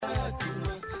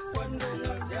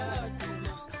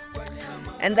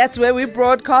And that's where we're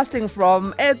broadcasting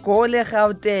from. Egoli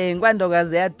Gauteng,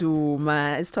 Kwandokazi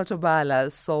Yaduma. It's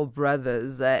Totobala, Soul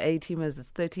Brothers. A-teamers,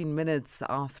 it's 13 minutes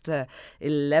after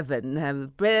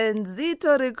 11.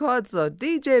 Brenzito Ricordo,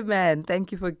 DJ man,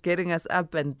 thank you for getting us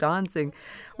up and dancing.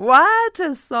 What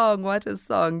a song, what a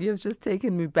song. You've just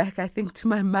taken me back, I think, to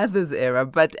my mother's era,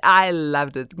 but I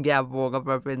loved it.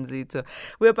 Ngiyabonga, Brenzito.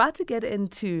 We're about to get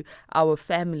into our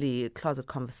family closet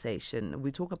conversation.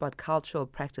 We talk about cultural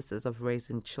practices of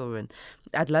raising children.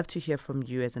 I'd love to hear from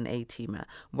you as an A-teamer.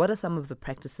 What are some of the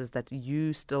practices that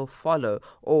you still follow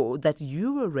or that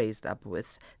you were raised up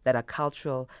with that are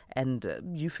cultural and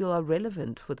you feel are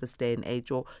relevant for this day and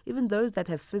age, or even those that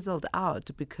have fizzled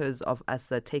out because of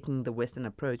us taking the Western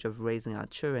approach of raising our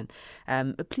children?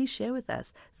 Please share with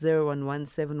us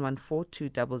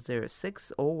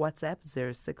 011-714-2006 or WhatsApp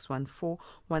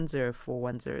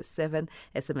 0614-104-107.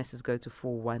 SMSs go to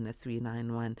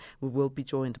 41391. We will be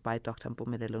joined by Dr.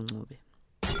 Mpumelelo Ncube.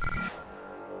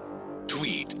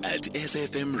 Tweet at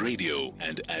SFM Radio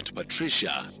and at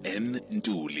Patricia N.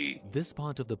 Ntuli. This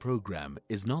part of the program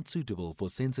is not suitable for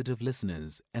sensitive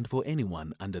listeners and for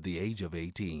anyone under the age of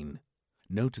 18.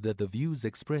 Note that the views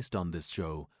expressed on this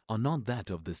show are not that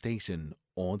of the station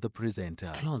or the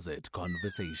presenter. Closet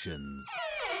Conversations.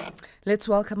 Let's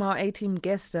welcome our A-team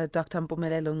guest, Dr.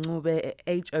 Mpumelelo Ncube,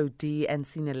 HOD and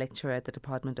Senior Lecturer at the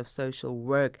Department of Social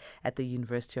Work at the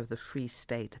University of the Free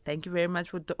State. Thank you very much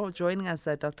for joining us,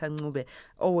 Dr. Ncube.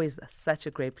 Always such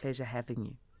a great pleasure having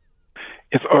you.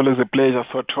 It's always a pleasure,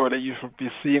 Sothola. You should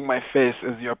be seeing my face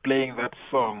as you're playing that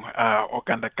song,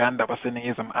 Okandakanda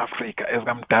Baseningism Africa,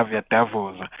 Esgamdavia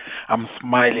Davosa. I'm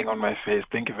smiling on my face.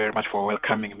 Thank you very much for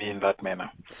welcoming me in that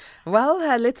manner. Well,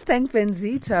 let's thank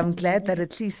Benzito. I'm glad that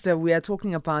at least we are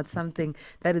talking about something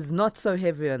that is not so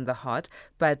heavy on the heart,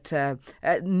 but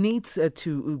needs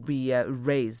to be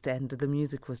raised. And the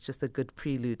music was just a good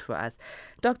prelude for us.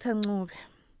 Dr. Ncube,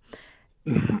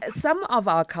 some of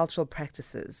our cultural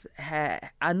practices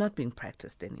are not being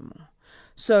practiced anymore.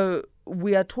 So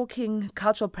we are talking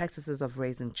cultural practices of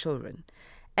raising children.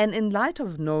 And in light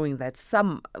of knowing that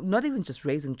some, not even just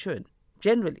raising children,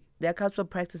 generally, there are cultural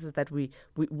practices that we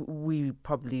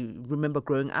probably remember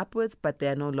growing up with, but they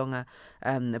are no longer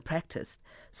practiced.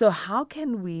 So how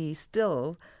can we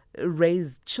still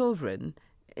raise children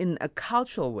in a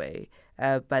cultural way,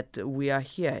 but we are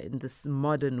here in this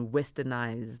modern,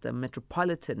 westernized,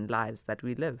 metropolitan lives that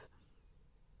we live?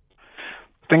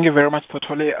 Thank you very much,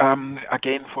 Totole,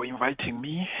 again for inviting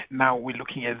me. Now we're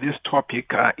looking at this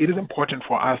topic. It is important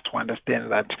for us to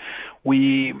understand that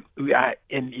we are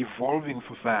an evolving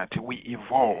society. We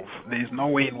evolve. There is no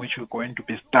way in which we're going to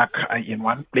be stuck in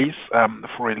one place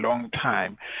for a long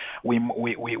time. We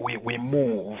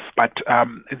move, but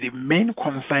the main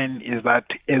concern is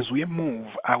that as we move,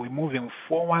 are we moving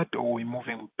forward or are we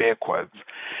moving backwards?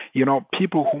 You know,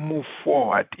 people who move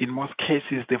forward, in most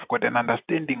cases, they've got an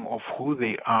understanding of who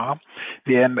they are.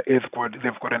 They've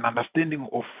got an understanding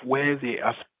of where they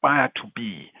aspire to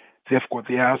be. They've got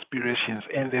their aspirations,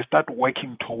 and they start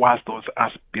working towards those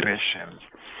aspirations.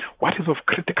 What is of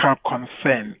critical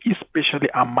concern, especially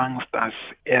amongst us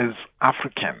as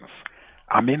Africans,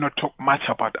 I may not talk much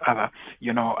about other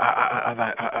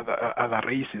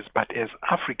races, but as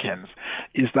Africans,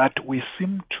 is that we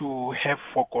seem to have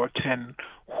forgotten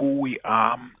who we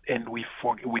are, and we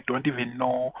don't even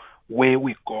know where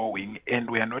we're going, and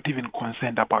we are not even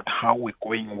concerned about how we're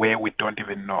going where we don't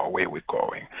even know where we're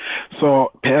going.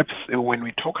 So perhaps when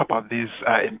we talk about this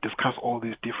and discuss all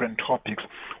these different topics,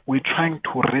 we're trying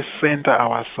to recenter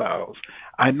ourselves.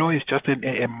 I know it's just a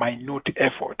minute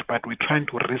effort, but we're trying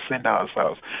to recenter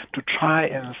ourselves, to try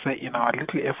and say, in our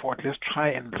little effort, let's try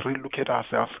and relook at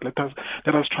ourselves. Let us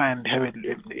try and have a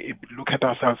look at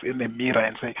ourselves in the mirror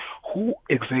and say, who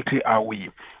exactly are we?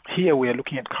 Here we are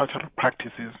looking at cultural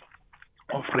practices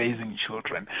of raising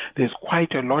children. There's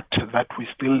quite a lot that we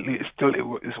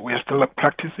are still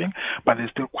practicing, but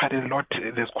there's still quite a lot.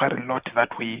 There's quite a lot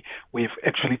that we've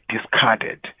actually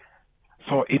discarded.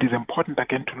 So it is important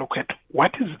again to look at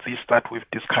what is this that we've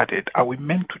discarded? Are we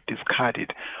meant to discard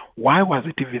it? Why was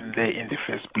it even there in the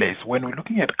first place? When we're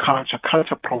looking at culture,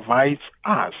 culture provides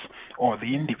us or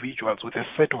the individuals with a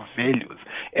set of values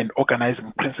and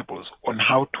organizing principles on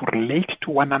how to relate to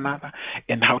one another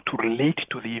and how to relate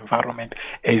to the environment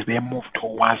as they move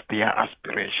towards their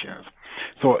aspirations.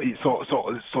 So it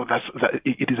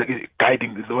is a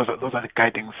guiding. Those are the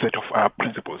guiding set of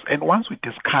principles. And once we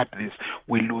discard this,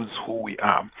 we lose who we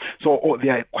are. So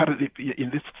there are quite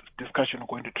in this discussion, we're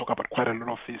going to talk about quite a lot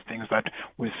of these things that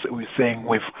we're saying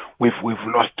we've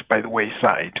lost by the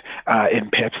wayside,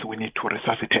 and perhaps we need to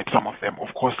resuscitate some of them.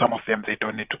 Of course, some of them, they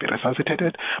don't need to be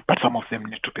resuscitated, but some of them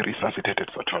need to be resuscitated,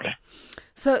 totally.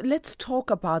 So let's talk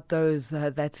about those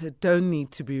that don't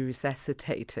need to be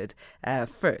resuscitated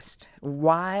first.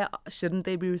 Why shouldn't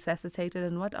they be resuscitated,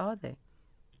 and what are they?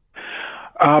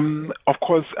 Of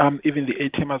course, even the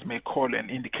A-teamers may call and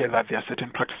indicate that there are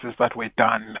certain practices that were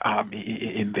done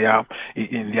in their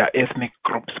ethnic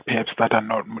groups, perhaps that are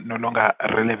no longer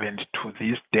relevant to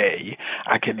this day.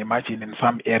 I can imagine in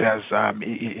some areas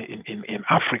in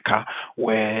Africa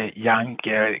where young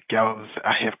girls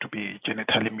have to be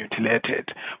genitally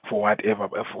mutilated for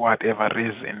whatever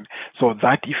reason. So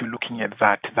that, if you're looking at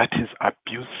that is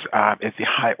abuse at the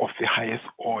highest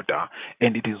order,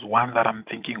 and it is one that I'm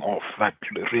thinking of that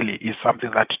really is something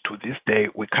that to this day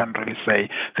we can't really say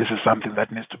this is something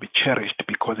that needs to be cherished,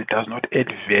 because it does not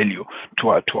add value to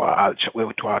our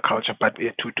culture, but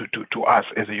to us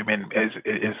as a human, as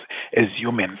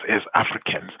humans, as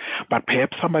Africans. But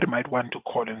perhaps somebody might want to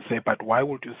call and say, but why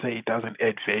would you say it doesn't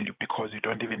add value? Because you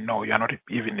don't even know, you're not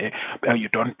even you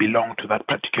don't belong to that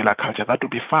particular culture. That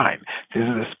would be fine. This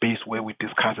is a space where we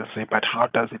discuss and say, but how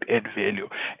does it add value,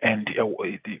 and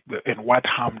what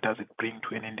harm does it bring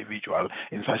to an individual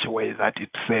in such a way that it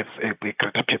serves a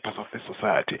greater purpose of the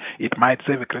society? It might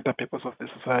serve a greater purpose of the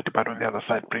society, but on the other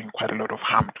side bring quite a lot of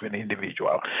harm to an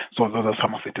individual. So those are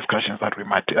some of the discussions that we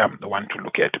might want to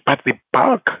look at. But the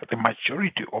bulk, the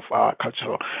majority of our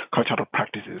cultural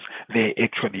practices, they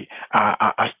actually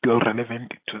are still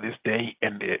relevant to this day,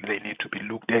 and they need to be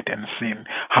looked at and seen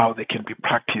how they can be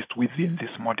practiced within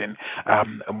this modern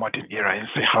era, and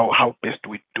say how best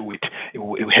we do it,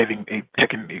 having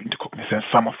taken into cognizance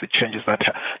some of the changes that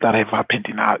have happened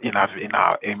in our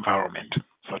environment.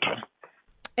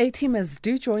 A-teamers,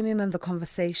 do join in on the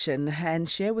conversation and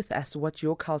share with us what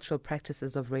your cultural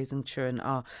practices of raising children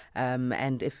are,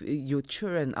 and if your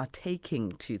children are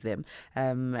taking to them,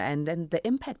 and the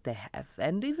impact they have,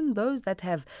 and even those that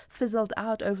have fizzled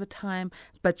out over time,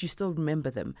 but you still remember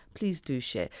them. Please do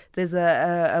share. There's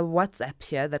a WhatsApp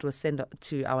here that was sent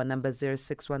to our number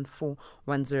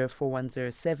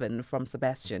 0614104107 from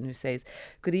Sebastian, who says,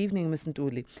 "Good evening, Ms.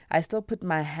 Ntuli. I still put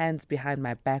my hands behind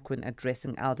my back when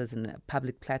addressing elders in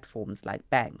public platforms like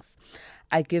banks.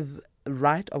 I give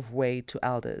right of way to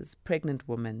elders, pregnant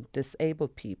women,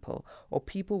 disabled people, or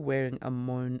people wearing a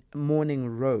mourning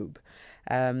robe."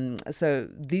 So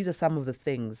these are some of the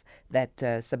things that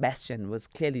Sebastian was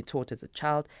clearly taught as a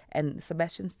child, and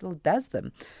Sebastian still does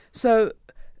them. So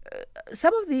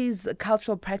some of these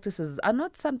cultural practices are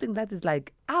not something that is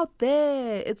like out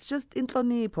there. It's just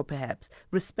inhlonipho, perhaps,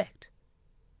 respect.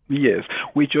 Yes,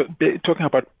 we're talking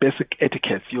about basic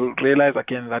etiquettes. You'll realize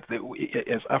again that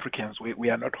as Africans, we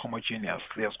are not homogeneous.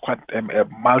 There's quite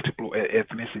multiple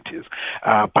ethnicities.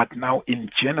 But now, in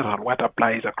general, what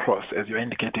applies across, as you're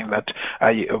indicating that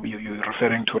you're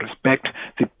referring to respect,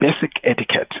 the basic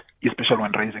etiquette, especially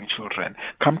when raising children.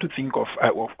 Come to think of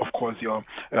course, the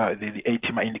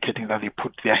A-teamer indicating that they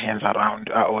put their hands around,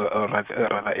 or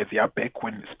rather at their back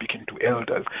when speaking to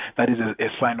elders. That is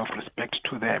a sign of respect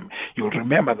to them. You'll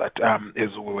remember that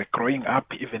as we were growing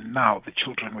up, even now, the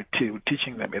children were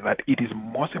teaching them that it is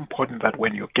most important that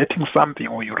when you're getting something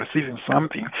or you're receiving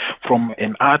something from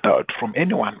an adult, from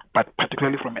anyone, but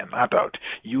particularly from an adult,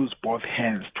 use both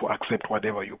hands to accept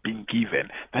whatever you're being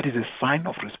given. That is a sign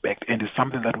of respect, and is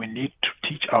something that we need to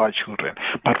teach our children.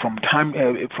 But from time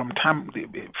every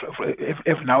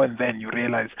now and then, you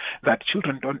realize that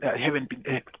children haven't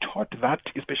been taught that,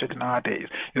 especially nowadays.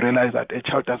 You realize that a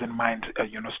child doesn't mind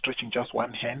stretching just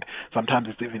one hand. Sometimes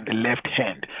it's even the left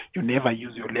hand. You never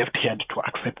use your left hand to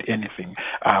accept anything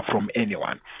from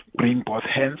anyone. Bring both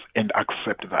hands and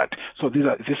accept that. So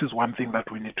this is one thing that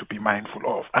we need to be mindful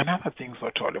of. Another thing,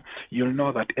 Sotolo, you'll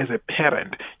know that as a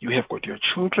parent, you have got your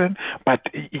children, but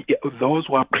those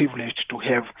who are privileged to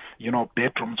have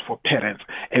bedrooms for parents.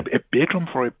 A bedroom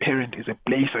for a parent is a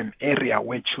place, an area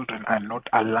where children are not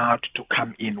allowed to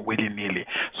come in willy-nilly.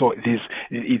 So this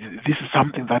is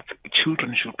something that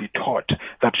children should be taught,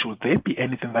 that should there be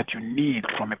anything that you need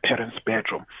from a parent's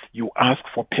bedroom, you ask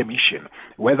for permission.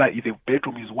 Whether the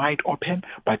bedroom is wide open,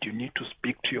 but you need to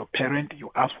speak to your parent,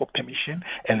 you ask for permission,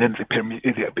 and then the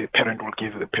parent will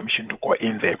give you the permission to go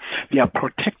in there. They are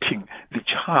protecting the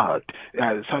child,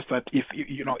 such that if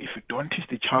you don't teach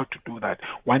the child to do that,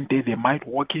 one day they might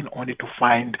walk in only to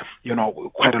find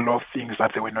quite a lot of things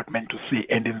that they were not meant to see,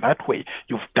 and in that way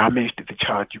you've damaged the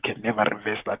child. You can never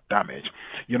reverse that damage.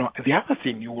 The other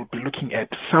thing you will be looking at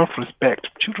self-respect.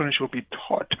 Children should be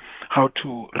taught how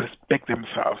to respect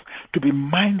themselves, to be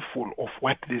mindful of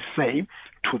what they say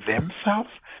to themselves,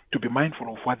 to be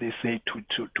mindful of what they say to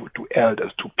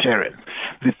elders, to parents,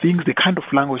 the kind of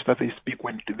language that they speak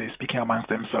when they're speaking amongst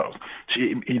themselves.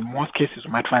 In most cases,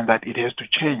 you might find that it has to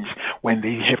change when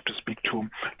they have to speak to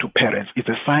parents. It's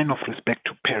a sign of respect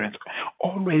to parents.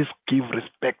 Always give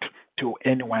respect to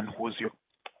anyone who's your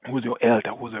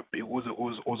elder, who's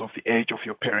of the age of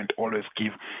your parent. Always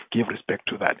give respect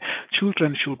to that.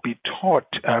 Children should be taught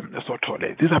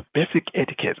these are basic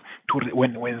etiquette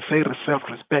when say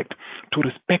self-respect, to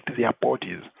respect their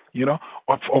bodies.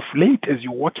 Of late, as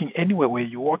you're walking anywhere where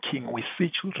you're walking, we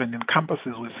see children in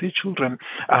campuses, we see children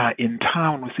in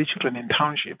town, we see children in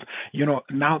townships.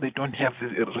 Now they don't have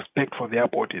the respect for their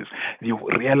bodies. You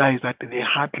realize that they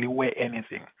hardly wear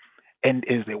anything. And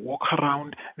as they walk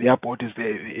around, their bodies, they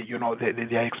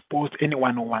are exposed.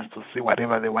 Anyone who wants to see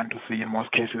whatever they want to see, in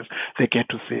most cases, they get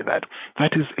to see that.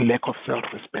 That is a lack of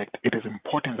self-respect. It is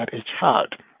important that a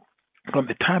child, from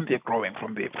the time they're growing,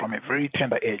 from a very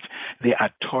tender age, they are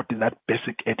taught that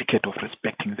basic etiquette of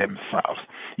respecting themselves.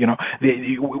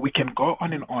 We can go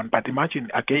on and on, but imagine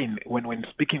again when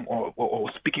speaking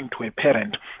or speaking to a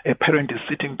parent is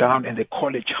sitting down and they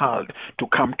call a child to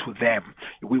come to them.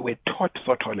 We were taught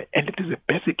and it is a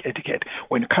basic etiquette.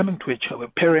 When coming to a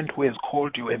parent who has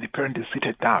called you and the parent is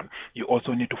seated down, you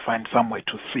also need to find somewhere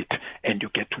to sit and you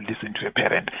get to listen to a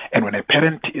parent. And when a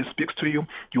parent speaks to you,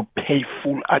 you pay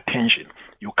full attention.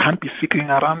 You can't be figuring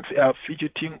around,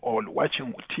 fidgeting or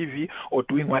watching TV or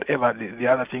doing whatever the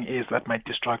other thing is that might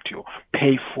distract you.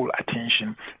 Pay full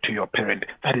attention to your parent.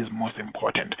 That is most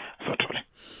important, certainly.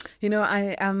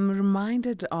 I am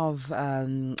reminded of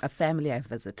a family I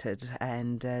visited,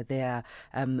 and they are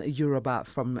Yoruba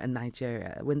from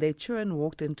Nigeria. When their children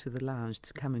walked into the lounge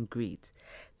to come and greet,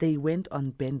 they went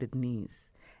on bended knees.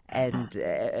 And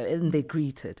they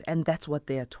greeted. And that's what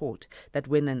they are taught, that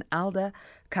when an elder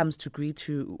comes to greet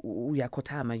you,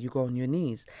 uyakotama, you go on your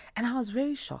knees. And I was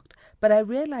very shocked. But I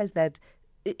realized that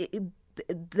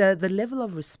the level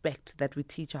of respect that we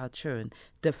teach our children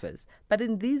differs. But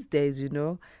in these days,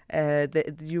 you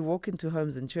walk into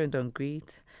homes and children don't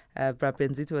greet. Bra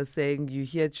Benzito was saying, you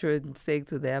hear children saying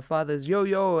to their fathers,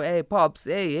 yo, hey, pops,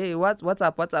 hey, what's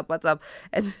up?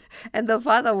 And the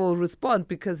father will respond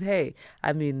because, hey,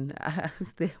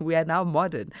 we are now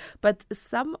modern. But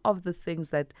some of the things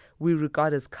that we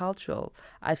regard as cultural,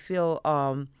 I feel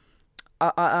are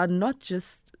not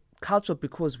just cultural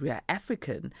because we are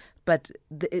African, but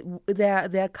they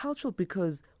are cultural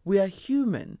because we are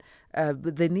human.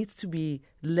 There needs to be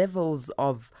levels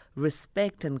of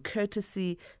respect and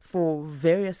courtesy for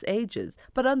various ages.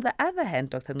 But on the other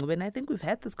hand, Dr. Ncube, and I think we've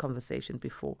had this conversation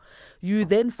before, you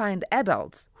then find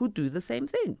adults who do the same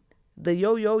thing. The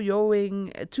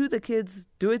yo-yo-yoing to the kids,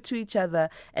 do it to each other,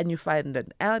 and you find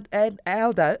an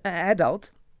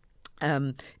adult,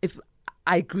 if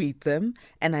I greet them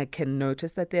and I can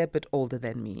notice that they're a bit older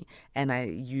than me, and I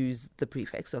use the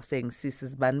prefix of saying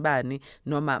Sisis Banbani,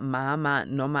 Noma Mama,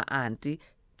 Noma Auntie,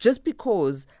 just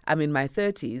because I'm in my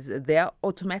 30s, they're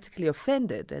automatically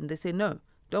offended and they say, no,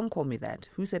 don't call me that.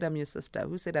 Who said I'm your sister?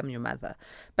 Who said I'm your mother?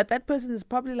 But that person is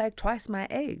probably like twice my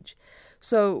age.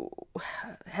 So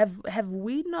have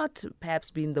we not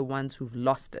perhaps been the ones who've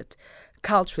lost it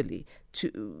culturally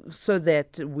so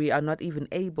that we are not even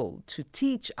able to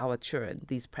teach our children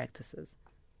these practices?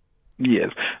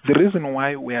 Yes. The reason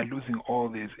why we are losing all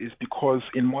this is because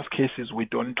in most cases we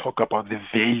don't talk about the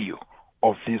value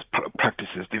of these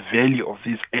practices, the value of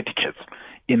these etiquettes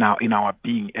in our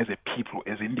being as a people,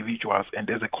 as individuals, and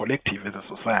as a collective, as a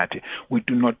society. We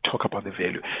do not talk about the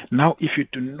value. Now, if you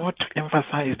do not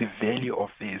emphasize the value of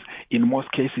this, in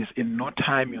most cases, in no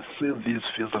time you see this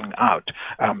fizzling out.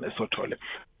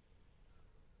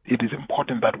 It is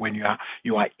important that when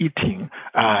you are eating,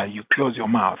 you close your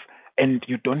mouth. And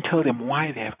you don't tell them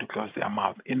why they have to close their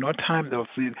mouth. In no time, they'll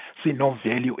see no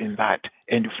value in that.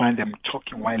 And you find them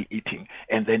talking while eating,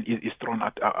 and then it is thrown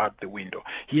out the window.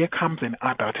 Here comes an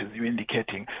adult, as you're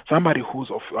indicating, somebody who's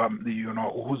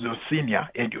who's your senior,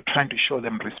 and you're trying to show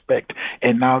them respect.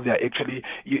 And now they're actually,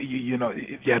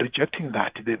 they're rejecting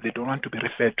that. They don't want to be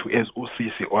referred to as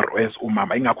usisi or as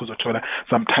umama. Ingakho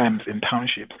sometimes in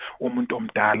townships, umuntu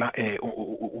omdala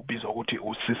ubizwa ukuthi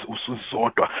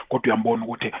usizodwa, kodwa uyambona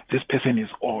ukuthi this person is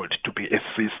old to be a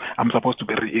sis. I'm supposed to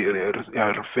be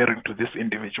referring to this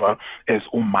individual as as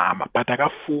umama, but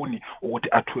akafuni ukuthi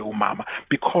athiwe umama.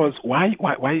 Because why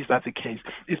is that the case?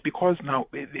 It's because now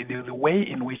the way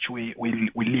in which we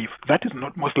live, that is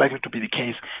not most likely to be the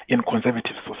case in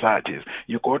conservative societies.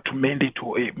 You go to mainly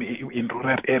to in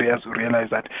rural areas, you realize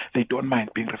that they don't mind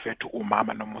being referred to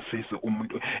umama no musisi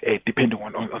umuntu, depending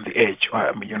on the age,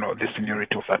 the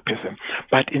seniority of that person.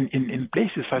 But in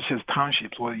places such as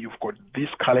townships, where you've got this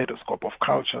kaleidoscope of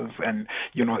cultures and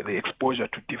the exposure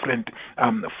to different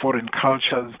foreign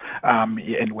cultures,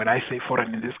 and when I say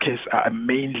foreign in this case,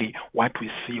 mainly what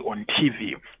we see on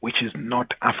TV, which is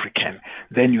not African,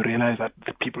 then you realize that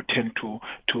the people tend to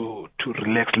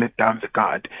relax, let down the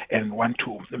guard, and want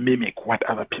to mimic what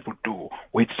other people do,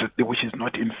 which is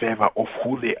not in favor of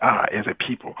who they are as a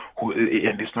people,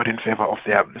 and it's not in favor of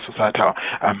their societal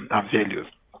values.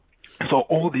 So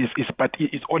all this is, but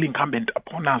it's all incumbent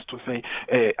upon us to say,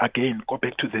 again, go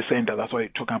back to the center. That's why we're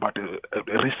talking about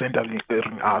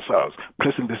recentering ourselves,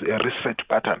 pressing this reset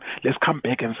button. Let's come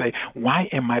back and say, why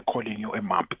am I calling you a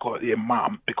mom? Because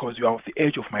you are of the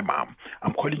age of my mom.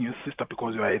 I'm calling you sister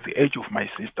because you are at the age of my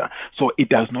sister. So it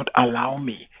does not allow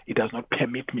me, it does not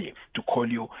permit me to call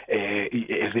you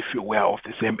as if you were of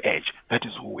the same age. That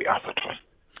is who we are, Satran.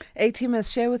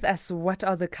 A-teamers, share with us, what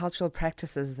are the cultural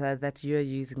practices that you're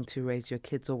using to raise your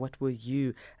kids, or what were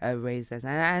you raised as?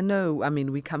 And I know,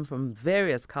 we come from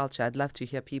various culture. I'd love to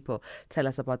hear people tell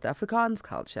us about the Afrikaans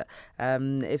culture.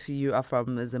 If you are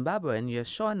from Zimbabwe and you're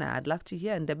Shona, I'd love to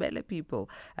hear Ndebele people,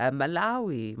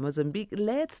 Malawi, Mozambique.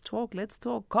 Let's talk.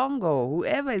 Congo,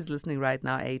 whoever is listening right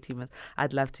now, A-teamers,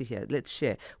 I'd love to hear. Let's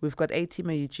share. We've got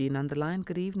A-teamer Eugene on the line.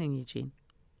 Good evening, Eugene.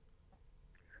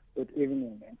 Good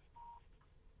evening, man.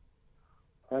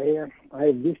 I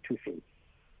have this to say.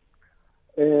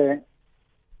 In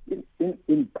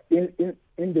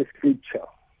the scripture,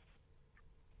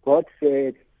 God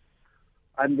said,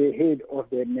 "I'm the head of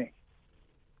the man,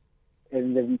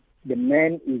 and the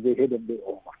man is the head of the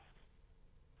woman."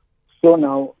 So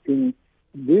now, in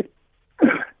this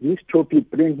topic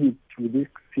brings me to this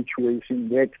situation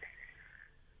that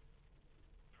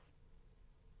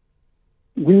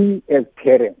we as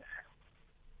parents,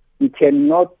 we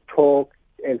cannot talk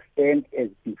as same as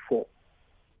before,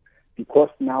 because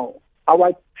now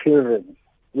our children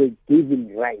were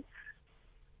given rights.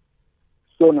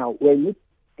 So now when you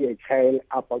teach a child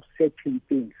about certain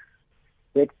things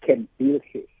that can build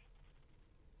her,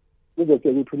 so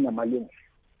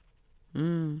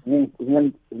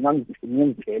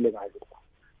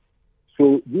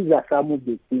these are some of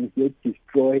the things that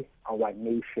destroy our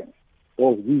nation,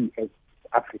 or we as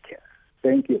Africans.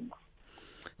 Thank you.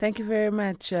 Thank you very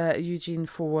much, Eugene,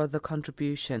 for the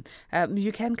contribution.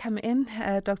 You can come in,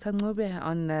 Dr. Ncube,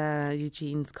 on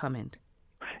Eugene's comment.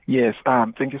 Yes,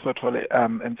 thank you, Sotole,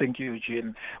 and thank you,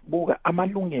 Eugene.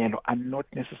 Amalungelo are not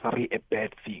necessarily a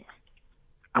bad thing.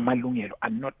 Amalungelo are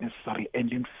not necessary,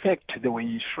 and in fact they were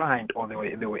enshrined, or they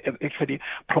were actually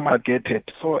promulgated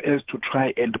so as to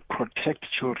try and protect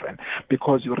children,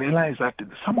 because you realize that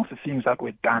some of the things that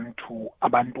were done to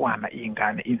abantwana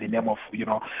ingane in the name of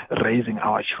raising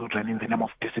our children, in the name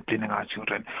of disciplining our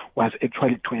children, was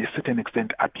actually to a certain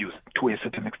extent abuse, to a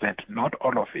certain extent, not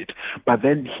all of it. But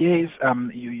then here is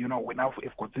we now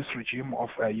have got this regime of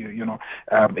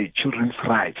children's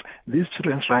rights. These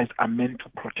children's rights are meant to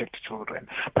protect children.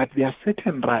 But there are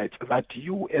certain rights that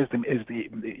you, as the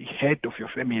head of your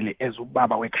family, as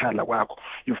ubaba wekhala wako,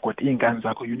 you've got ingane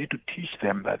zakho, you need to teach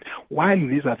them that while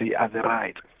these are the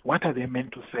rights, what are they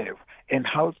meant to serve, and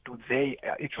how do they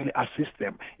actually assist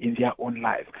them in their own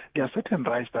life? There are certain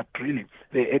rights that really,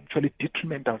 they're actually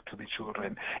detrimental to the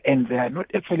children, and they are not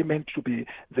actually meant to be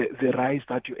the rights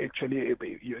that you actually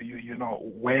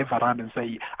wave around and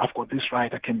say, I've got this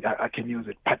right, I can use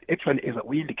it. But actually, as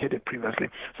we indicated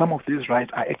previously, some of these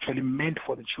rights are actually meant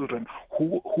for the children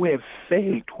who have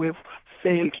failed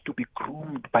to be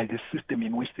groomed by the system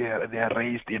in which they are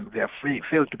raised in. They have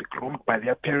failed to be groomed by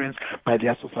their parents, by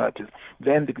their societies.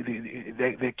 Then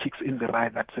there kicks in the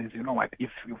right that says, you know what, if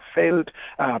you failed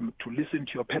to listen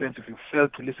to your parents, if you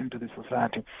failed to listen to the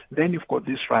society, then you've got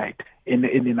this right in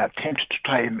an attempt to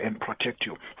try and protect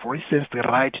you. For instance, the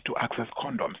right to access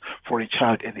condoms for a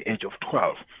child at the age of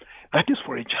 12. That is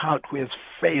for a child who has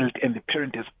failed and the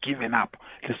parent has given up,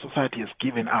 the society has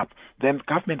given up. Then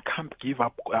government can't give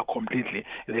up completely.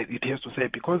 It has to say,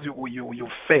 because you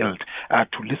failed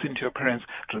to listen to your parents,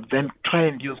 to then try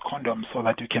and use condoms so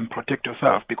that you can protect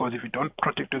yourself. Because if you don't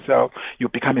protect yourself, you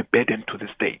become a burden to the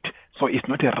state. So it's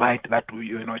not a right that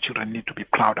children need to be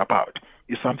proud about.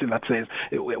 is something that says,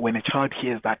 when a child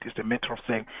hears that, it's a matter of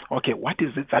saying, okay, what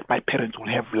is it that my parents will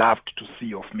have loved to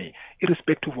see of me,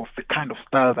 irrespective of the kind of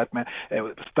style that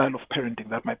style of parenting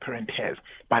that my parent has.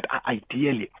 But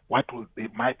ideally, what will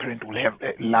my parent will have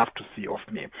loved to see of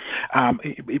me.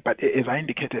 But as I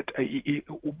indicated,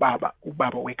 ubaba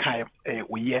wekhaya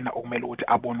uyena okumele ukuthi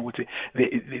abone ukuthi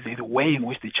the way in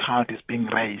which the child is being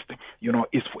raised,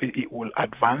 it will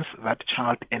advance that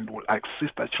child and will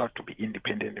assist that child to be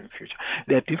independent in the future.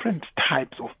 There are different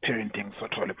types of parenting,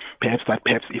 perhaps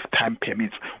if time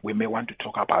permits, we may want to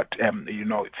talk about,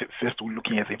 first we're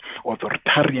looking at the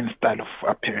authoritarian style of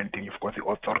parenting. You've got the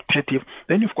authoritative,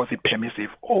 then you've got the permissive.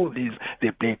 All these,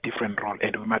 they play a different role,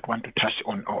 and we might want to touch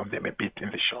on them a bit in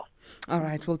the show. All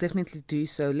right, we'll definitely do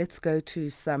so. Let's go to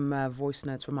some voice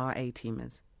notes from our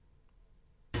A-teamers.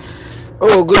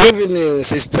 Oh, good evening,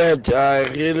 Sis Pat. I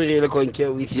really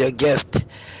concur with your guest.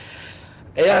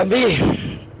 Yeah, me,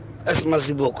 as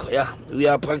Maziboko, we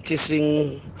are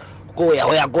practicing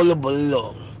global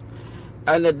law,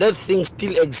 and that thing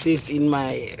still exists in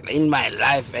my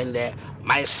life, and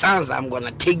my sons, I'm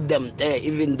gonna take them there,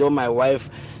 even though my wife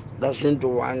doesn't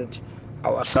want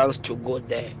our sons to go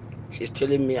there. She's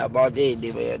telling me about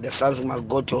the sons must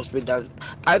go to hospital.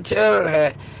 I tell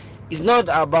her it's not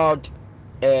about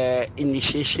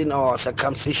initiation or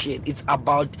circumcision. It's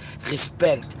about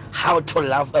respect, how to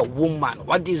love a woman,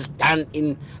 what is done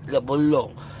in the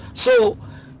law. So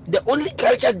the only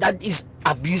culture that is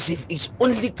abusive is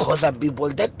only Xhosa people.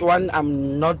 That one,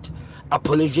 I'm not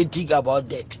apologetic about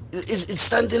that. It's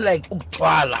something like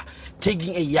Uktwala,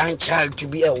 taking a young child to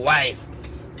be a wife.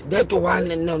 That one,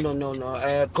 no.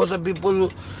 Xhosa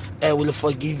people will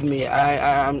forgive me.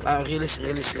 I'm really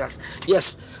serious.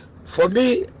 Yes. For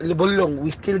me, Lebolong,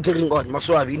 we're still carrying on.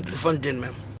 Maswabi, in Bloemfontein,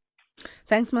 ma'am.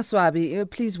 Thanks, Maswabi.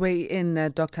 Please weigh in,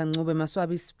 Dr. Ncube.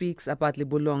 Maswabi speaks about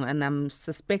Lebolong, and I'm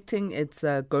suspecting it's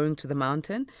going to the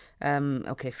mountain.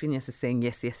 Okay, Phineas is saying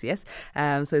yes.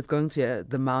 So it's going to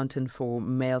the mountain for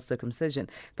male circumcision.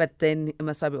 But then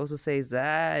Maswabi also says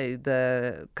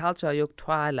the culture of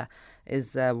Yoktwala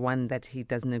is one that he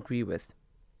doesn't agree with.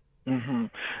 Mm-hmm.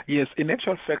 Yes, in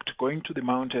actual fact, going to the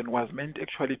mountain was meant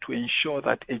actually to ensure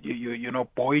that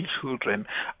boy children,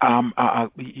 they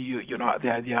are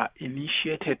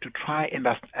initiated to try and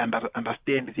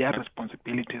understand their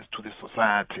responsibilities to the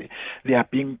society. They are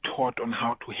being taught on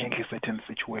how to handle certain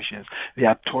situations. They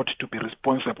are taught to be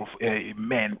responsible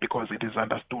men, because it is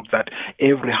understood that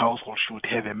every household should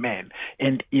have a man.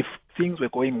 And if things were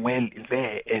going well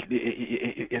there at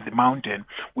the mountain,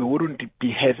 we wouldn't be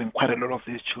having quite a lot of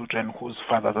these children whose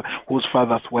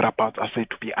fathers' whereabouts are said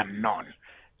to be unknown.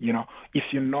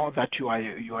 If you know that you are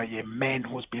a man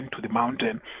who's been to the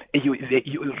mountain, you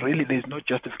really, there's no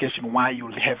justification why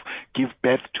you'll give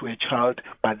birth to a child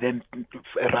but then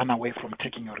run away from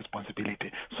taking your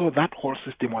responsibility. So that whole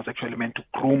system was actually meant to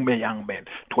groom a young man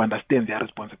to understand their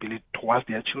responsibility towards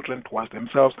their children, towards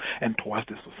themselves, and towards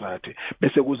the society. I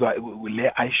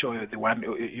show you the one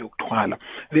Yoktwala.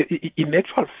 In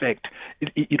actual fact,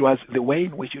 it was the way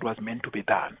in which it was meant to be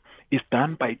done. It's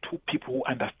done by two people who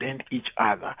understand each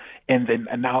other, and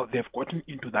now they've gotten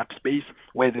into that space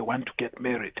where they want to get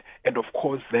married, and of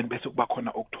course then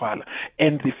besukbakhona Oktwala,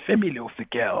 and the family of the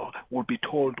girl will be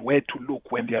told where to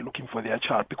look when they are looking for their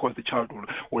child, because the child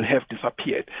will have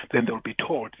disappeared. Then they'll be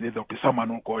told, there'll be someone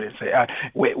who will go and say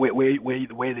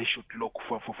where they should look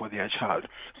for their child.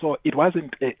 So it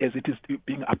wasn't as it is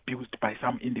being abused by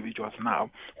some individuals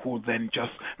now, who then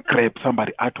just grab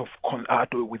somebody out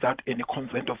without any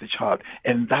consent of the child.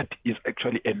 And that is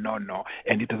actually a no-no,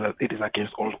 and it is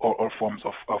against all forms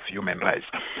of human rights.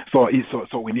 So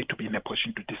we need to be in a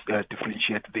position to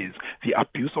differentiate these: the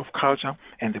abuse of culture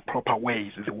and the proper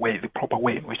way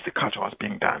in which the culture was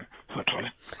being done.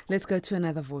 Let's go to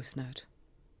another voice note.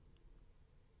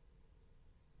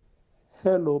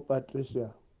 Hello,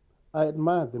 Patricia. I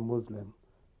admire the Muslim.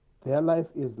 Their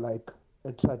life is like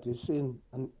a tradition,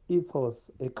 an ethos,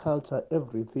 a culture,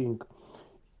 everything.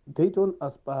 They don't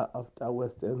aspire after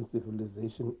Western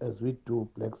civilization as we do,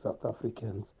 Black South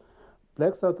Africans.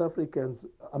 Black South Africans,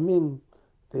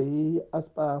 they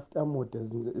aspire after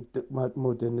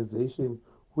modernization,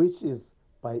 which is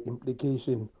by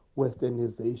implication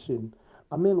Westernization.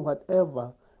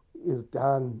 Whatever is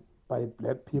done by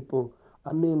Black people,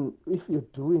 if you're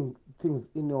doing things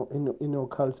in your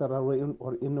cultural way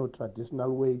or in your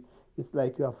traditional way, it's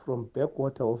like you are from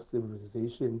backwater of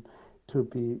civilization. To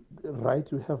be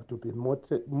right, you have to be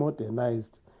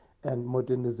modernized, and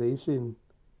modernization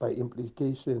by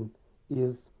implication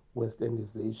is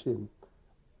Westernization.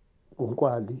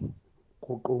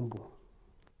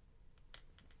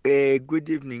 Good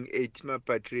evening, Etima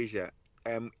Patricia.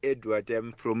 I'm Edward.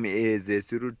 I'm from the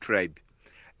Zulu tribe.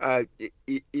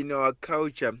 In our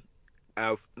culture,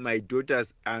 my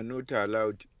daughters are not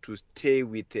allowed to stay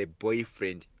with a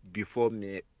boyfriend before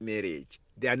marriage.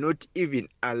 They are not even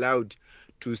allowed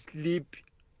to sleep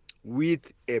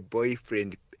with a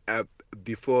boyfriend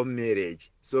before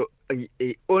marriage. So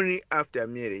only after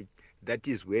marriage, that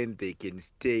is when they can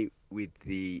stay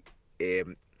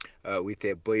um, with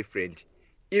a boyfriend.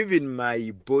 Even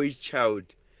my boy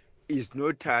child is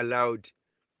not allowed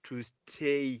to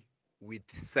stay with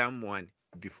someone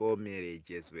before marriage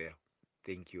as well.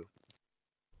 Thank you.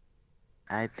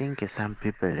 I think some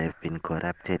people have been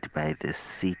corrupted by the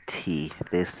city.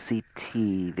 The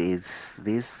city, there's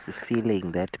this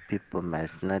feeling that people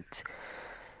must not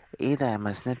be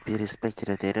respected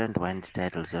or they don't want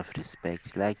titles of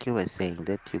respect. Like you were saying,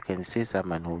 that you can see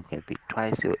someone who can be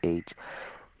twice your age,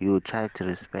 you try to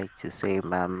respect, you say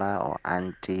mama or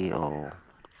auntie or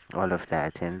all of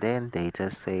that, and then they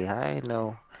just say, hi,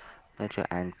 no, not your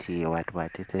auntie, what.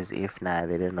 It's as if now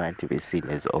they don't want to be seen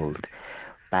as old.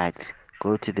 But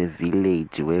go to the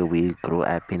village where we grew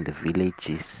up in the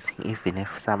villages, even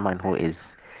if someone who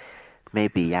is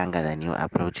maybe younger than you,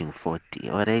 approaching 40,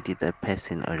 already the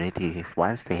person already, if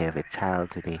once they have a child,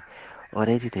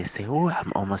 they say, oh,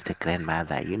 I'm almost a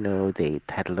grandmother. You know, the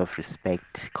title of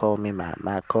respect. Call me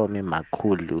mama, call me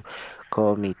makulu,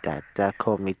 call me tata,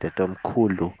 call me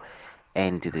tatomkulu.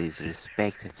 And there's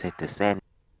respect that's at the center.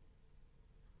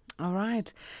 All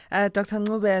right. Dr.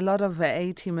 Ncube, a lot of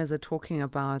A-teamers are talking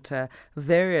about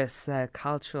various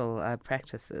cultural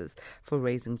practices for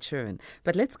raising children.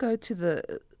 But let's go to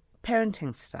the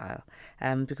parenting style,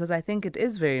 because I think it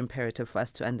is very imperative for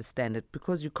us to understand it,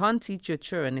 because you can't teach your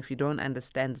children if you don't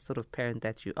understand the sort of parent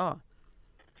that you are.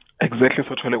 Exactly,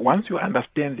 so Tole. Once you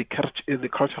understand the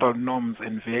cultural norms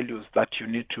and values that you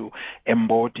need to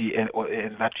embody and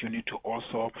that you need to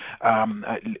also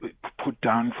put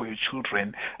down for your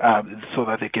children, so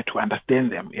that they get to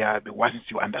understand them. Yeah, but once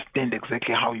you understand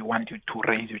exactly how you want you to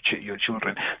raise your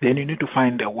children, then you need to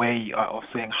find a way of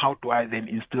saying, how do I then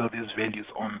instill these values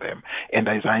on them? And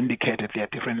as I indicated, there are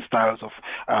different styles of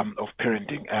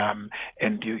parenting.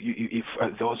 And if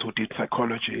those who did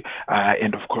psychology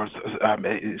and of course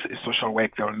social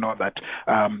work, they'll know that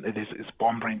this is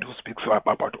Bombrind who speaks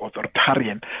about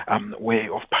authoritarian way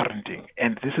of parenting,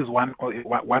 and this is one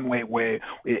way where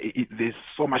there's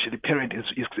so much. The parent is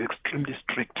extremely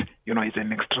strict. You know, it's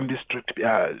an extremely strict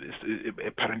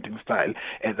parenting style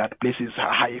that places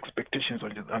high expectations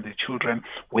on the children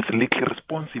with little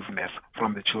responsiveness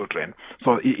from the children.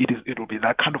 So it will be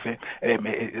that kind of a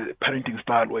parenting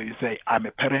style where you say, I'm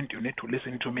a parent, you need to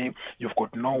listen to me. You've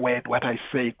got no word. What I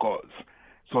say goes.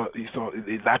 So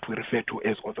that we refer to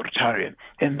as authoritarian.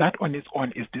 And that on its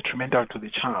own is detrimental to the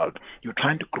child. You're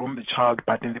trying to groom the child,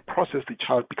 but in the process, the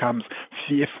child becomes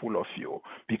fearful of you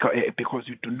because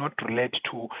you do not relate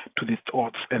to the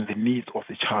thoughts and the needs of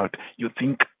the child. You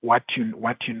think what you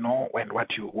know and what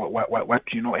you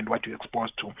know and what you're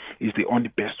exposed to is the only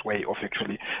best way of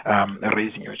actually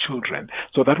raising your children.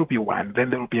 So that will be one.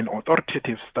 Then there will be an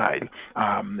authoritative style,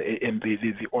 and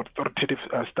the authoritative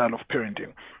style of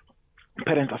parenting.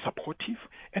 Parents are supportive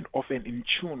and often in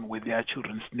tune with their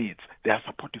children's needs. They are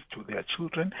supportive to their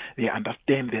children. They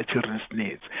understand their children's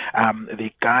needs.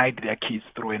 They guide their kids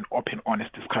through an open,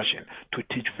 honest discussion to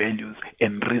teach values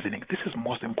and reasoning. This is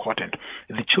most important.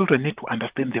 The children need to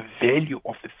understand the value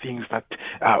of the things that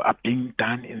are being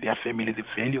done in their family, the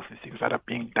value of the things that are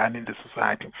being done in the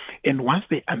society. And once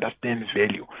they understand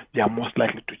value, they are most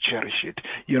likely to cherish it.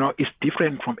 You know, it's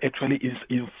different from actually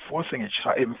enforcing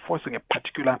a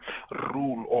particular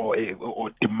rule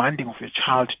or demanding of a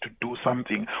child to do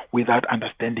something without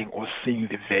understanding or seeing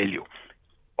the value.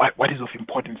 What is of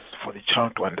importance for the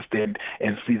child to understand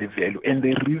and see the value and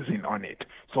the reason on it.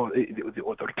 So the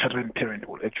authoritarian parent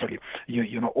will actually,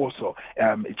 also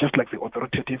just like the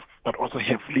authoritative, but also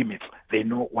have limits. They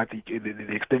know what the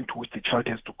extent to which the child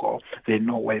has to go. They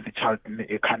know where the child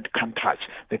can't touch.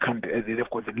 They've got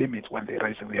the limits when they're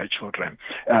raising their children.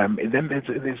 And then there's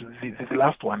the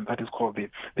last one that is called the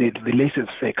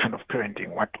laissez-faire kind of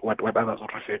parenting. What others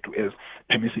would refer to as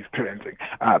permissive parenting.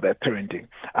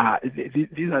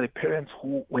 These are the parents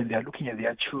who, when they are looking at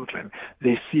their children,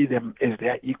 they see them as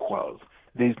their equals.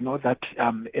 there's no that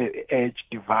age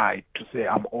divide to say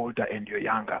I'm older and you're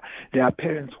younger. There are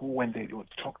parents who, when they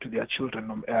talk to their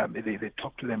children, they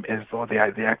talk to them as though they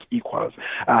are equals,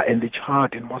 and the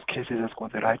child in most cases has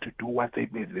got the right to do what they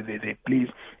please.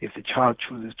 If the child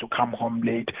chooses to come home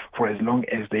late, for as long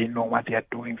as they know what they are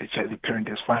doing, the parent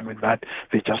is fine with that.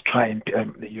 They just try and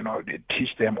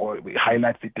teach them or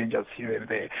highlight the dangers here and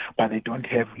there, but they don't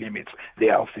have limits. They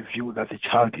are of the view that the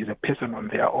child is a person on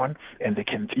their own, and they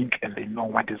can think and they know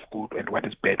what is good and what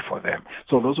is bad for them.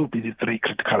 So those will be the three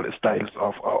critical styles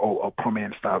of or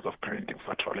prominent styles of parenting,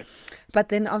 virtually. But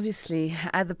then obviously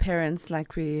other parents,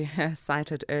 like we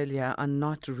cited earlier, are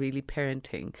not really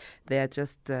parenting. They are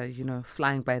just,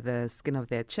 flying by the skin of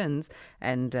their chins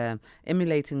and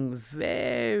emulating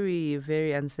very,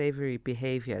 very unsavory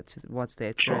behavior towards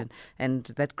their children. Sure. And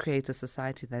that creates a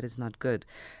society that is not good.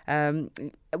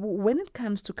 When it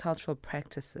comes to cultural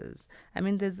practices, I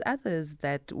mean, there's others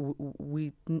that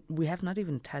we have not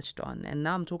even touched on. And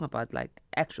now I'm talking about like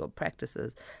actual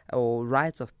practices or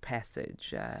rites of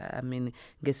passage. I mean,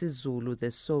 ngesiZulu,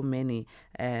 there's so many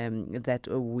that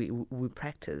we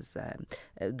practice.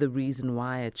 The reason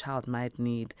why a child might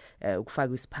need a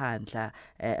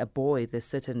boy, there's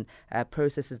certain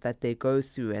processes that they go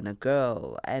through, and a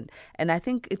girl. And I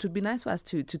think it would be nice for us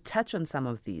to touch on some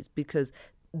of these, because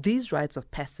these rites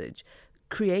of passage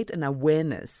create an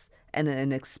awareness and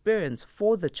an experience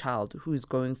for the child who's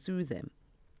going through them.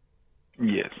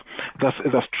 Yes,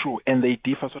 that's true, and they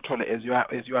differ totally as you are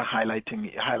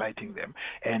highlighting them.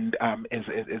 And as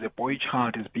a boy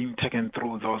child is being taken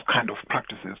through those kind of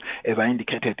practices, as I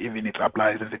indicated, even it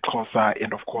applies in the Xhosa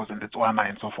and of course in the Tswana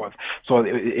and so forth. So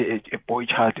a boy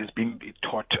child is being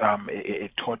taught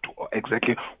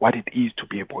exactly what it is to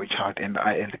be a boy child and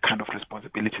the kind of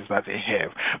responsibilities that they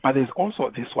have. But there's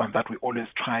also this one that we always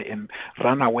try and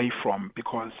run away from,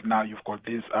 because now you've got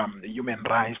these human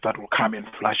rights that will come and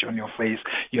flash on your face.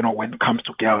 When it comes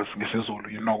to girls,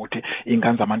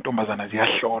 ingane zamantombazana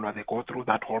ziyahlolwa, they go through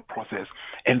that whole process.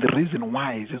 And the reason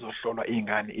why zizohlolwa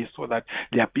ingane is so that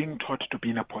they are being taught to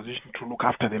be in a position to look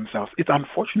after themselves. It's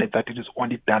unfortunate that it is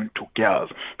only done to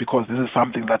girls, because this is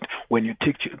something that when you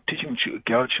teaching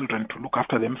girl children to look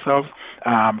after themselves,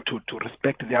 to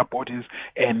respect their bodies,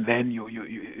 and then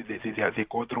they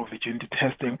go through virginity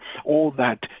testing, all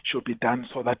that should be done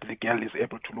so that the girl is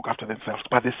able to look after themselves.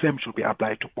 But the same should be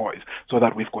applied to boys, so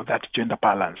that we've got that gender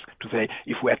balance to say,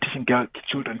 if we are teaching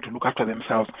children to look after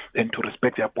themselves and to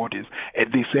respect their bodies,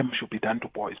 the same should be done to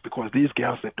boys, because these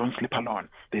girls, they don't sleep alone.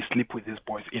 They sleep with these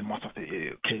boys in most of the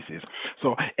cases.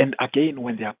 So, and again,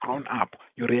 when they are grown up,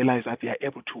 you realize that they are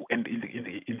able to, and in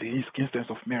the instance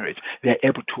of marriage, they are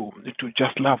able to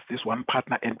just love this one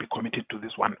partner and be committed to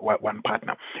this one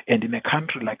partner. And in a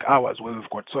country like ours, where we've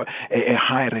got so a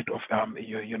high rate of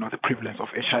the prevalence of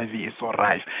HIV is so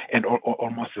rife, and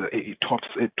almost it tops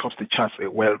the charts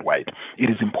worldwide. It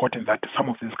is important that some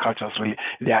of these cultures really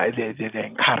they're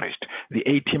encouraged. The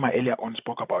A-teamer earlier on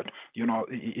spoke about,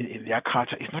 in their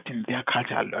culture. It's not in their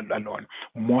culture alone.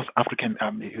 Most African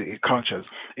cultures,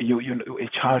 a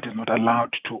child is not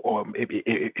allowed to, or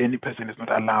any person is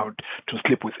not allowed to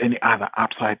sleep with any other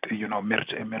outside,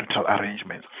 marital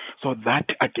arrangements. So that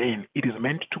again, it is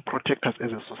meant to protect us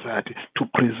as a society, to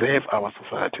preserve our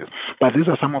societies. But these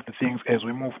are some of the things as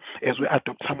we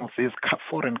adopt some of these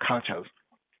foreign cultures.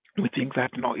 We think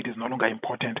that no, it is no longer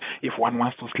important. If one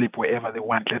wants to sleep wherever they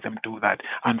want, let them do that.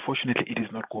 Unfortunately, it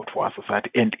is not good for our society,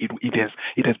 and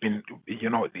it has been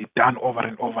done over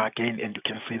and over again. And you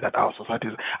can see that our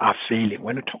societies are failing.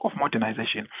 When we talk of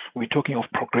modernization, we're talking of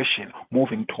progression,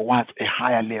 moving towards a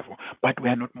higher level. But we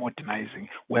are not modernizing.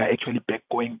 We are actually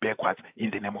going backwards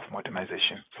in the name of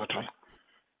modernization.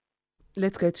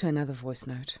 Let's go to another voice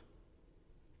note.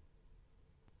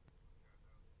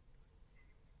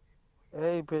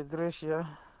 Hey Patricia,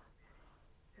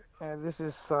 this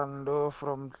is Sando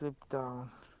from Cliptown.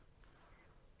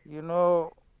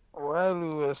 While we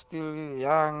were still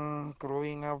young,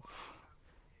 growing up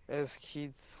as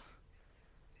kids,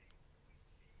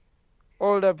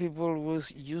 older people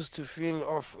used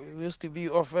to be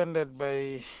offended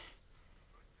by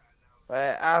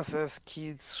us as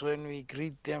kids when we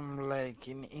greet them like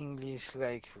in English,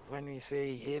 like when we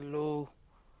say hello.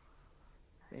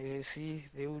 You see,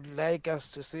 they would like us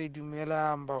to say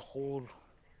Dumela Mbaholo.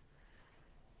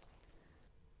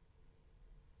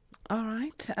 All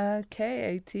right.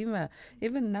 Okay, A-teamer.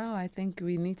 Even now, I think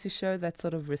we need to show that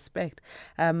sort of respect.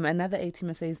 Another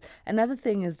A-teamer says, another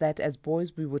thing is that as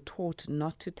boys, we were taught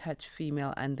not to touch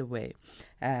female underwear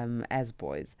as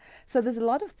boys. So there's a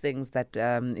lot of things that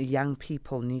young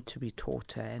people need to be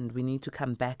taught, and we need to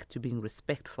come back to being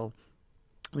respectful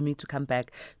We need to come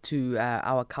back to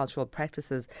our cultural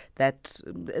practices that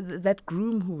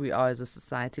groom who we are as a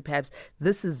society. Perhaps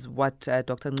this is what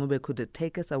Dr. Ncube could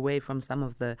take us away from some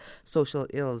of the social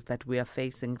ills that we are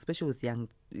facing, especially with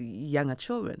younger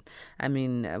children. I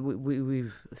mean,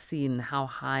 we've seen how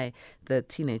high the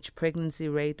teenage pregnancy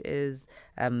rate is.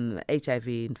 HIV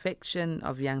infection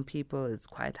of young people is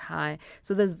quite high.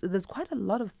 So there's quite a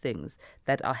lot of things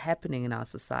that are happening in our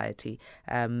society.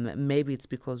 Maybe it's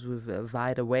because we've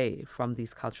vied away from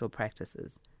these cultural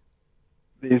practices.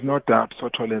 There is no doubt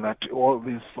totally that all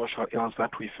these social ills that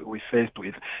we faced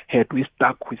with, had we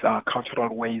stuck with our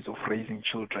cultural ways of raising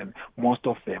children, most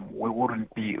of them, we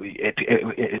wouldn't be at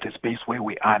a space where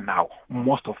we are now.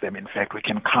 Most of them, in fact, we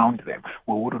can count them.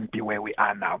 We wouldn't be where we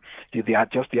are now.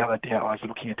 Just the other day, I was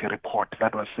looking at a report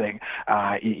that was saying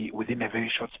within a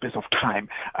very short space of time,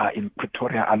 in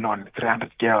Pretoria alone,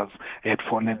 300 girls had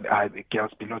fallen,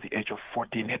 girls below the age of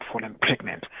 14 had fallen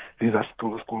pregnant. These are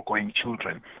school-going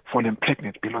children, fallen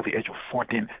pregnant below the age of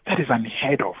 14. That is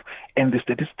unheard of. And the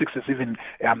statistics is even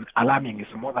alarming. It's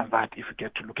more than that if you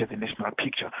get to look at the national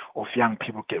picture of young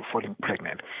people falling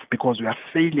pregnant, because we are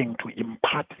failing to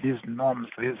impart these norms,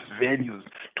 these values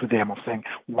to them of saying,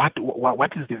 what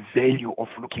is the value of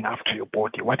looking after your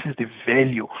body? What is the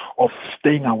value of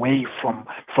staying away from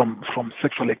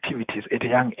sexual activities at a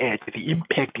young age, the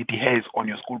impact it has on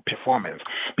your school performance?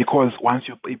 Because once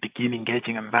you begin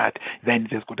engaging in that, then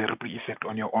there's got a ripple effect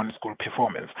on your own school performance.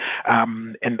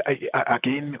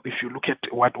 Again, if you look at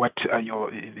what the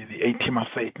A-teamer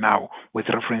said now with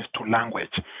reference to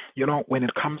language, when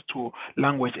it comes to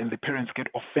language and the parents get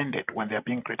offended when they're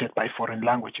being greeted by foreign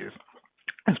languages,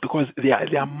 it's because they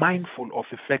are mindful of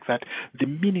the fact that the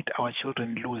minute our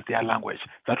children lose their language,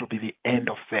 that will be the end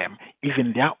of them.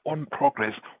 Even their own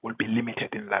progress will be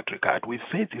limited in that regard. We've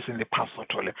said this in the past,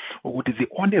 totally. What is the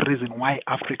only reason why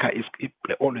Africa is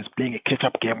always playing a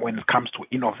catch-up game when it comes to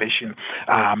innovation,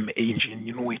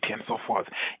 ingenuity, and so forth,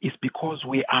 is because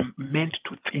we are meant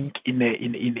to think in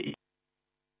a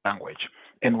language.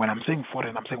 And when I'm saying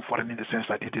foreign in the sense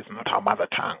that it is not our mother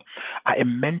tongue. I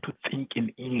am meant to think in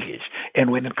English.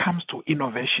 And when it comes to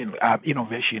innovation,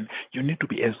 you need to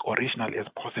be as original as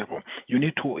possible. You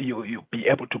need to you be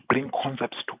able to bring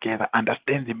concepts together,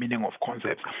 understand the meaning of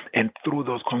concepts, and through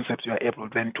those concepts you are able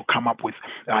then to come up with,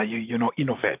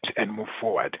 innovate and move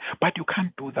forward. But you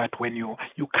can't do that when you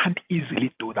can't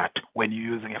easily do that when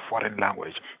you're using a foreign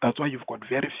language. That's why you've got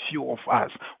very few of us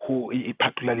who,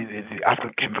 particularly the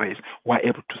African race, who are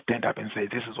able to stand up and say,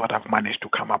 this is what I've managed to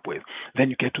come up with. Then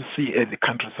you get to see the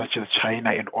countries such as China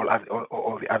and all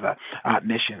the other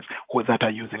nations that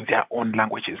are using their own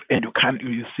languages. And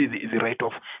you see the rate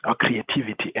of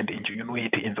creativity and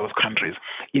ingenuity in those countries.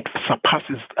 It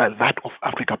surpasses that of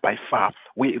Africa by far.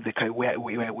 We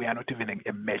are not even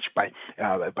a match by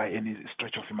any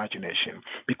stretch of imagination,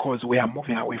 because we are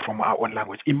moving away from our own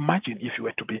language. Imagine if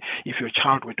your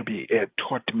child were to be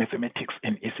taught mathematics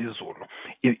in isiZulu,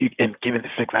 and given the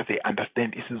fact that they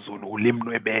understand isiZulu,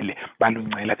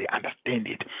 they understand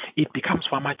it. It becomes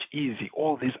far much easy.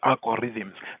 All these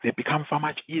algorithms, they become far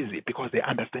much easy because they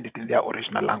understand it in their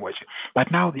original language.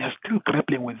 But now they are still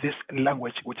grappling with this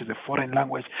language, which is a foreign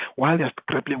language. While they are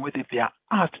grappling with it, they are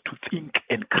asked to think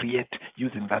and create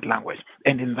using that language.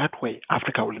 And in that way,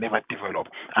 Africa will never develop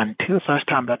until such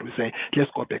time that we say,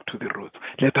 let's go back to the roots.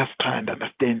 Let us try and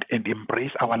understand and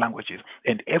embrace our languages,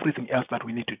 and everything else that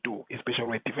we need to do, especially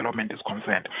where development is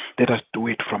concerned, let us do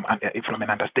it from an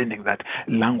understanding that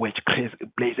language plays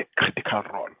a critical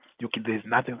role. There's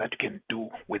nothing that you can do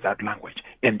without language,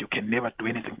 and you can never do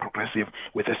anything progressive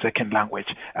with a second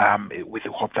language with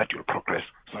the hope that you'll progress.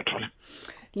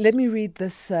 Let me read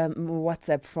this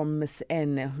WhatsApp from Miss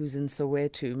N, who's in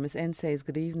Soweto. Miss N says,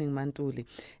 good evening, Mantuli.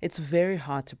 It's very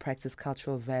hard to practice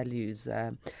cultural values.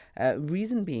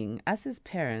 Reason being, us as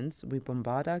parents, we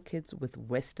bombard our kids with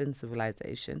Western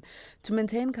civilization. To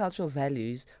maintain cultural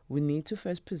values, we need to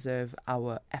first preserve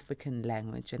our African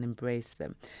language and embrace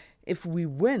them. If we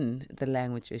win the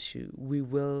language issue, we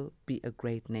will be a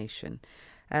great nation.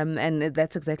 And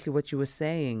that's exactly what you were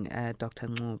saying, Dr.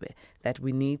 Ncube, that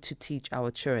we need to teach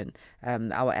our children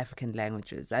our African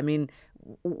languages. I mean,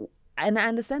 and I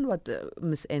understand what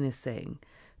Ms. N is saying.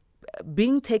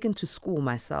 Being taken to school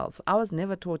myself, I was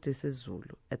never taught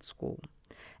isiZulu at school.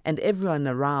 And everyone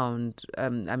around,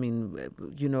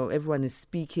 everyone is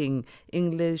speaking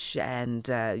English, and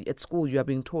at school you are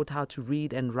being taught how to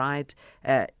read and write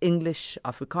English,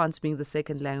 Afrikaans being the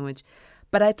second language.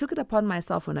 But I took it upon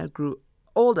myself when I grew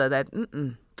older that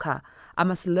I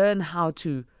must learn how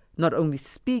to not only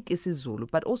speak isiZulu,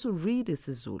 but also read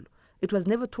isiZulu. It was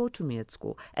never taught to me at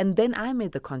school. And then I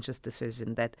made the conscious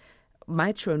decision that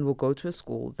my children will go to a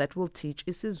school that will teach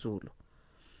isiZulu.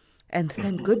 And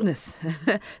thank goodness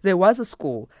there was a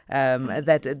school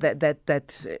that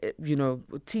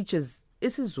teaches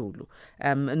isiZulu,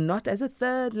 not as a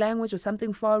third language or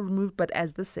something far removed, but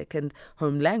as the second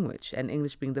home language, and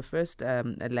English being the first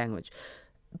language,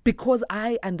 because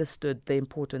I understood the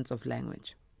importance of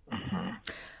language.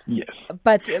 Yes.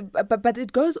 But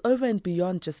it goes over and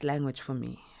beyond just language for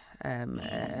me.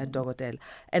 Dogotel.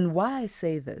 And why I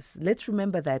say this, let's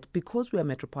remember that because we are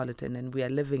metropolitan and we are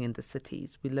living in the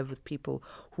cities, we live with people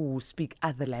who speak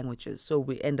other languages. So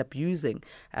we end up using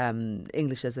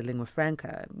English as a lingua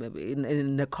franca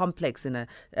in a complex, in a,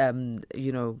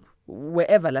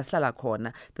 wherever la sala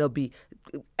corner, there'll be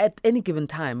at any given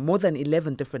time more than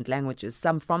 11 different languages,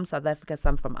 some from South Africa,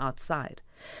 some from outside.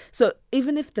 So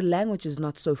even if the language is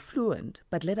not so fluent,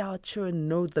 but let our children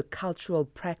know the cultural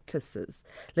practices,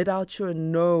 let our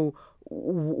children know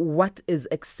what is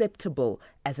acceptable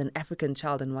as an African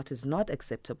child and what is not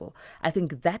acceptable. I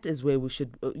think that is where we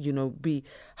should, be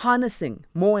harnessing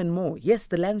more and more. Yes,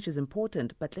 the language is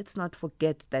important, but let's not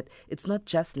forget that it's not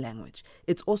just language.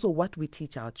 It's also what we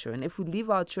teach our children. If we leave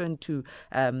our children to,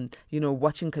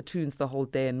 watching cartoons the whole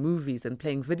day and movies and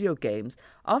playing video games,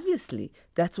 obviously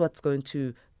that's what's going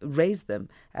to raise them,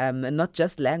 and not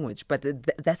just language, but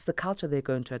that's the culture they're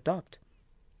going to adopt.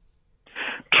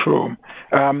 True.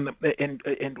 And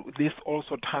this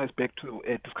also ties back to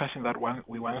a discussion that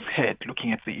we once had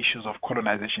looking at the issues of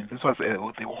colonization. This was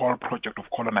the whole project of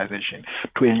colonization,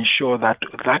 to ensure that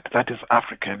is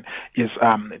African is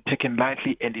taken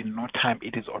lightly, and in no time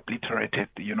it is obliterated,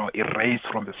 erased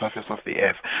from the surface of the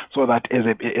earth, so that as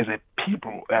a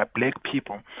people, black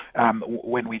people,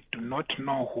 when we do not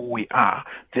know who we are,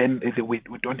 then we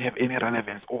don't have any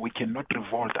relevance, or we cannot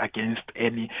revolt against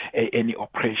any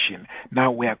oppression. Now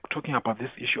we are talking about this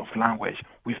issue of language.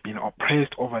 We've been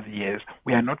oppressed over the years.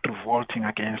 We are not revolting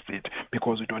against it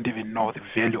because we don't even know the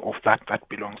value of that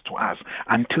belongs to us.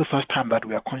 Until such time that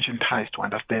we are conscientized to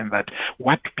understand that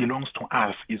what belongs to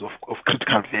us is of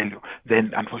critical value,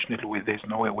 then unfortunately there's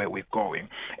nowhere where we're going.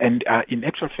 And in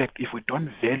actual fact, if we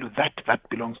don't value that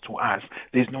belongs to us,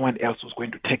 there's no one else who's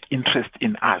going to take interest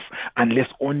in us, unless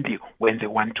only when they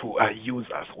want to use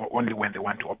us, or only when they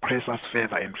want to oppress us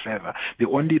further and further. The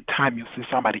only time you see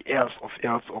somebody else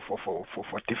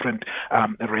for different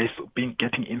race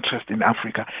getting interest in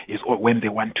Africa is when they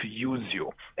want to use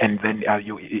you, and then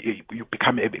you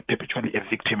become perpetually a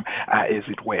victim, as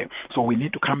it were. So we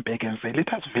need to come back and say,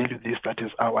 let us value this that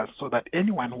is ours, so that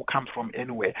anyone who comes from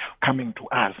anywhere coming to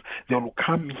us, they will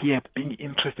come here being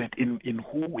interested in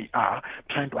who we are,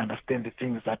 trying to understand the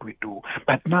things that we do.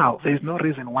 But now there's no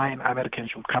reason why an American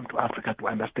should come to Africa to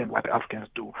understand what Africans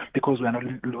do, because we are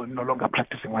no longer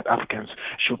practicing what Africans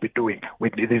should be doing.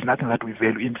 There's nothing that we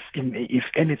value. If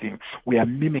anything, we are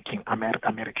mimicking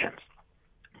Americans.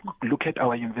 Look at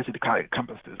our university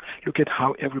campuses. Look at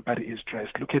how everybody is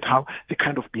dressed. Look at how the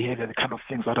kind of behavior, the kind of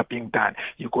things that are being done.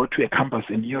 You go to a campus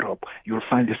in Europe, you'll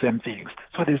find the same things.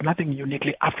 So there's nothing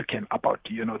uniquely African about,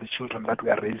 the children that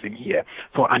we are raising here.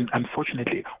 So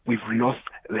unfortunately, we've lost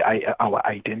our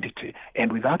identity.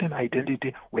 And without an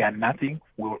identity, we are nothing.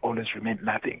 We will always remain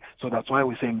nothing. So that's why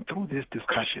we're saying through these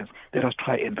discussions, let us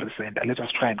try and recenter. Let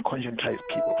us try and conscientize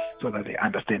people so that they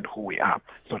understand who we are.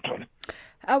 So, Tony.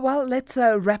 Well, let's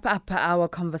wrap up our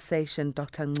conversation,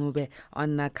 Dr. Ncube,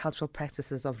 on cultural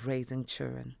practices of raising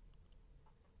children.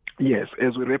 Yes,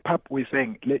 as we wrap up, we're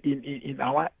saying in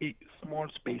our small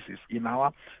spaces, in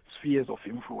our spheres of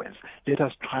influence, let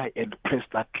us try and press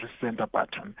that recenter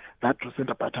button. That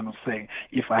recenter button of saying,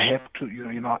 if I have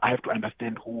to, I have to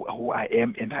understand who I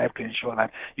am, and I have to ensure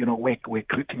that, where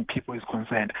greeting people is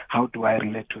concerned, how do I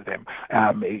relate to them?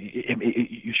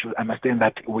 You should understand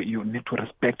that you need to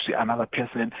respect another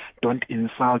person. Don't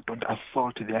insult, don't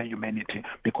assault their humanity,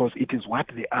 because it is what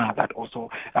they are that also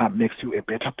makes you a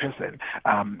better person.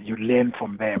 You learn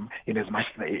from them in as much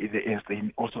as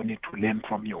they also need to learn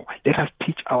from you. Let us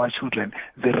teach our children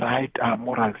the right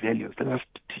moral values. Let us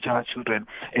teach our children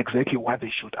exactly what they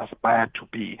should aspire to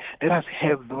be. Let us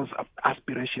have those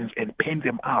aspirations and paint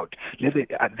them out. Let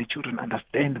the children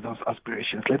understand those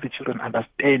aspirations. Let the children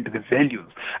understand the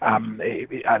values,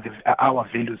 our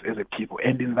values as a people.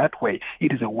 And in that way,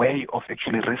 it is a way of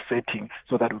actually resetting,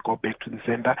 so that we go back to the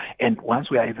center. And once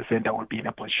we are at the center, we'll be in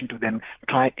a position to then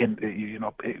try and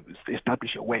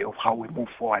establish a way of how we move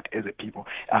forward as a people,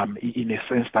 in a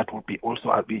sense that will be also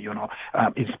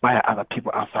inspire other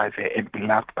people outside there and be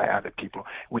loved by other people.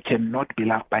 We cannot be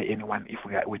loved by anyone if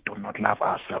we do not love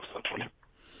ourselves totally.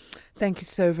 Thank you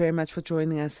so very much for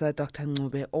joining us, Dr.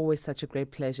 Ncube. Always such a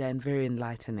great pleasure and very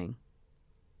enlightening.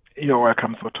 You're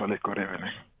welcome, Sotole. Good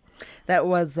evening. That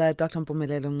was Dr.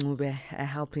 Mpumelelo Ncube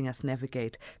helping us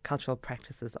navigate cultural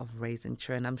practices of raising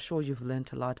children. I'm sure you've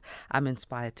learned a lot. I'm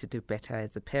inspired to do better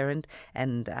as a parent,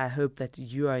 and I hope that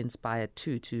you are inspired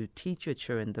too to teach your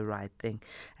children the right thing.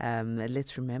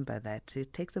 Let's remember that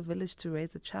it takes a village to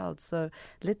raise a child, so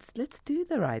let's do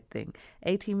the right thing.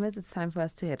 18 minutes, it's time for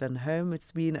us to head on home.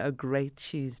 It's been a great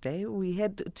Tuesday. We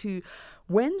head to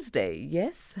Wednesday.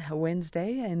 Yes,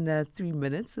 Wednesday in 3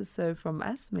 minutes or so from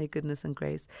us. May goodness and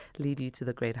grace lead you to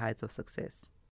the great heights of success.